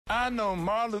I know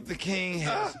Martin Luther King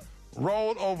has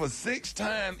rolled over 6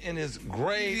 times in his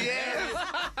grave. Yes.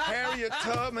 Harriet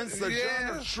Tubman,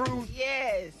 Sojourner Truth.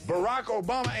 Yes. Barack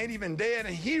Obama ain't even dead,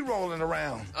 and he rolling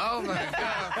around. Oh, my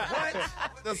God. What?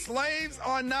 The slaves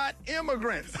are not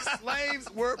immigrants. Slaves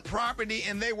were property,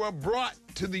 and they were brought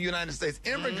to the United States.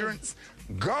 Immigrants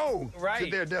go to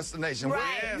their destination. Right.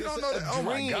 You don't know that. Oh,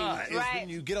 my God. Is when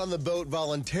you get on the boat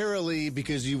voluntarily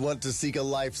because you want to seek a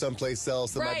life someplace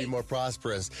else that might be more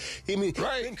prosperous. I mean,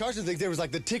 Carson thinks there was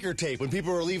like the ticker tape when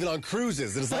people were leaving on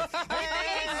cruises. And it's like...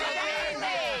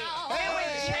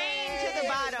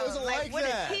 What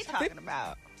is he talking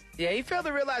about? Yeah, he failed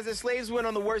to realize that slaves went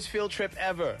on the worst field trip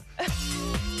ever.